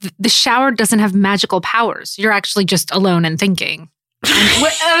 the shower doesn't have magical powers. You're actually just alone and thinking. And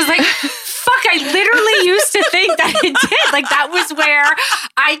I was like, fuck, I literally used to think that it did. Like that was where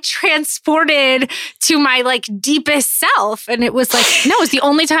I transported to my like deepest self. And it was like, no, it was the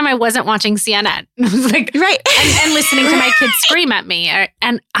only time I wasn't watching CNN. It was like, right. And listening to my kids scream at me.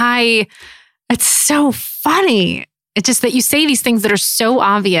 And it's so funny. It's just that you say these things that are so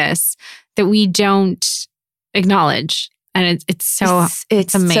obvious that we don't acknowledge. And it's so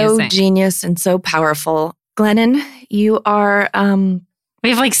it's amazing. So genius and so powerful. Glennon, you are we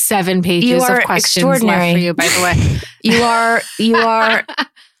have like 7 pages of questions left for you, by the way. You are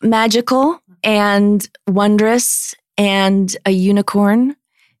magical and wondrous and a unicorn.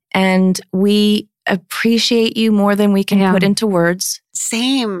 And we appreciate you more than we can put into words.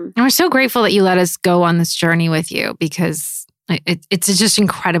 Same. And we're so grateful that you let us go on this journey with you because it's just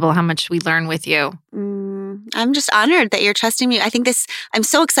incredible how much we learn with you. I'm just honored that you're trusting me. I'm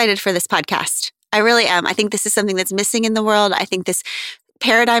so excited for this podcast. I really am. I think this is something that's missing in the world. I think this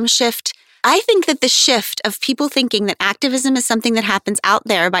paradigm shift, I think that the shift of people thinking that activism is something that happens out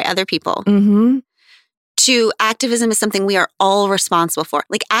there by other people to activism is something we are all responsible for.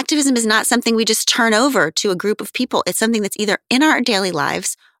 Like activism is not something we just turn over to a group of people. It's something that's either in our daily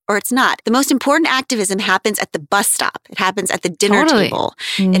lives or it's not. The most important activism happens at the bus stop. It happens at the dinner table.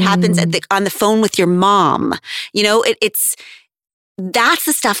 It happens on the phone with your mom. You know, that's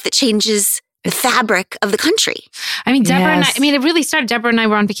the stuff that changes the fabric of the country. I mean, Deborah and I, it really started. Deborah and I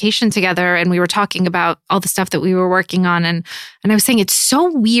were on vacation together and we were talking about all the stuff that we were working on. And I was saying, it's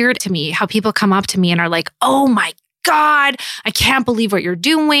so weird to me how people come up to me and are like, oh my God, I can't believe what you're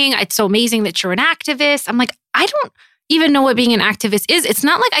doing. It's so amazing that you're an activist. I'm like, I don't even know what being an activist is. It's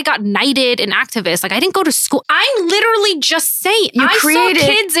not like I got knighted an activist. Like I didn't go to school. I'm literally just saying, I saw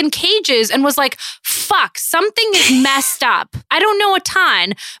kids in cages and was like, fuck, something is messed up. I don't know a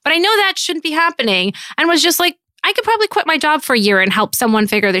ton, but I know that shouldn't be happening. And was just like, I could probably quit my job for a year and help someone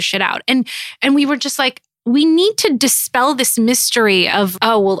figure this shit out. And we were just like, we need to dispel this mystery of,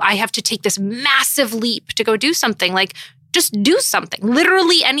 oh, well, I have to take this massive leap to go do something. Like, just do something,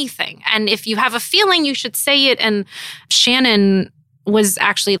 literally anything. And if you have a feeling, you should say it. And Shannon was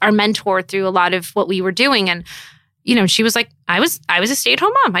actually our mentor through a lot of what we were doing. And, you know, she was like, I was a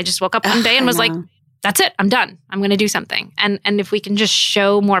stay-at-home mom. I just woke up one day and was like, that's it. I'm done. I'm going to do something. And if we can just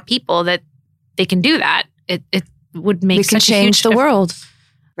show more people that they can do that, it would make such a huge difference. We can change the world.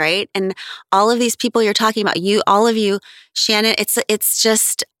 Right? And all of these people you're talking about, all of you, Shannon, it's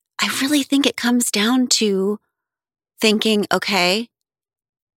just, I really think it comes down to thinking, okay,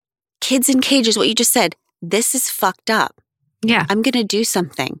 kids in cages, what you just said, this is fucked up. Yeah. I'm going to do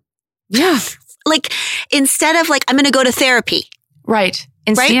something. Yeah. Like, instead of like, I'm going to go to therapy. Right.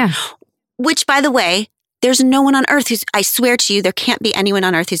 Right? Yeah. Which, by the way, there's no one on earth I swear to you, there can't be anyone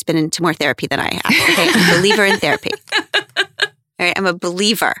on earth who's been into more therapy than I have. Okay? I'm a believer in therapy. All right? I'm a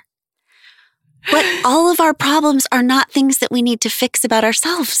believer. But all of our problems are not things that we need to fix about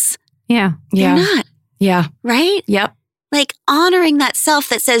ourselves. Yeah. They're not. Yeah. Right? Yep. Like honoring that self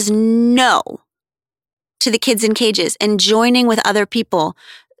that says no to the kids in cages and joining with other people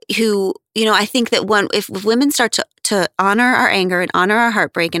who, you know, I think that if women start to honor our anger and honor our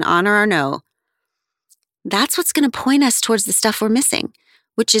heartbreak and honor our no, that's what's going to point us towards the stuff we're missing,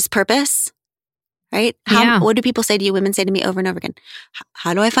 which is purpose, right? What do people say to you? Women say to me over and over again,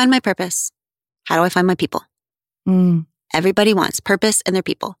 how do I find my purpose? How do I find my people? Everybody wants purpose and their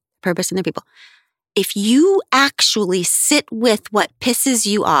people, purpose and their people. If you actually sit with what pisses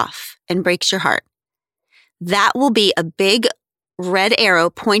you off and breaks your heart, that will be a big red arrow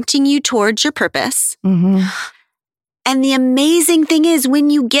pointing you towards your purpose. And the amazing thing is when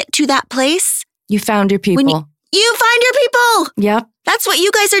you get to that place, you found your people. You find your people. Yep. That's what you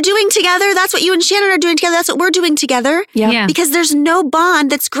guys are doing together. That's what you and Shannon are doing together. That's what we're doing together. Yep. Yeah. Because there's no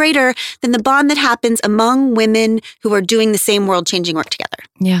bond that's greater than the bond that happens among women who are doing the same world-changing work together.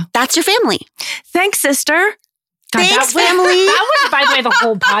 Yeah. That's your family. Thanks, sister. God, Thanks, family. That was, by the way, the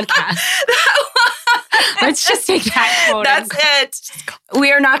whole podcast. Let's just take that quote. That's it.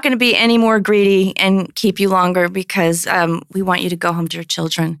 We are not going to be any more greedy and keep you longer because we want you to go home to your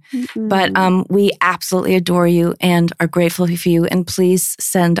children. But we absolutely adore you and are grateful for you. And please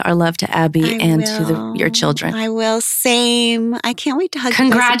send our love to Abby your children. I will. Same. I can't wait to hug you.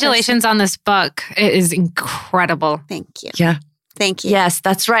 Congratulations on this book. It is incredible. Thank you. Yeah. Thank you. Yes,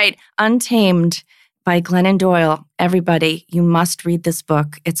 that's right. Untamed by Glennon Doyle. Everybody, you must read this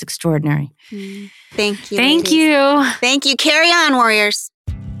book. It's extraordinary. Thank you. Thank ladies. you. Thank you. Carry on, warriors.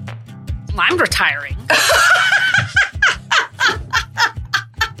 I'm retiring.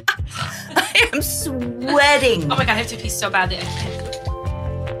 I am sweating. Oh my God, I have to pee so badly.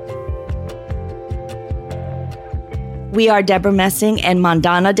 We are Deborah Messing and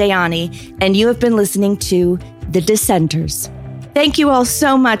Mandana Dayani, and you have been listening to The Dissenters. Thank you all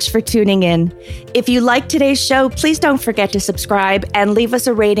so much for tuning in. If you liked today's show, please don't forget to subscribe and leave us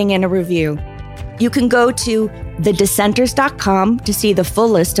a rating and a review. You can go to thedissenters.com to see the full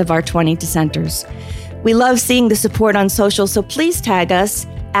list of our 20 dissenters. We love seeing the support on social, so please tag us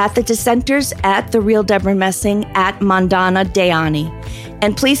at The Dissenters, at The Real Deborah Messing, at Mandana Dayani.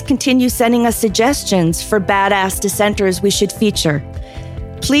 And please continue sending us suggestions for badass dissenters we should feature.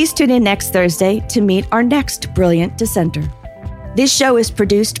 Please tune in next Thursday to meet our next brilliant dissenter. This show is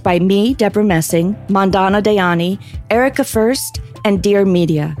produced by me, Deborah Messing, Mandana Dayani, Erica First, and Dear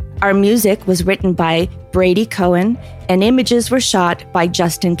Media. Our music was written by Brady Cohen, and images were shot by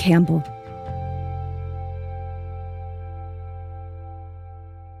Justin Campbell.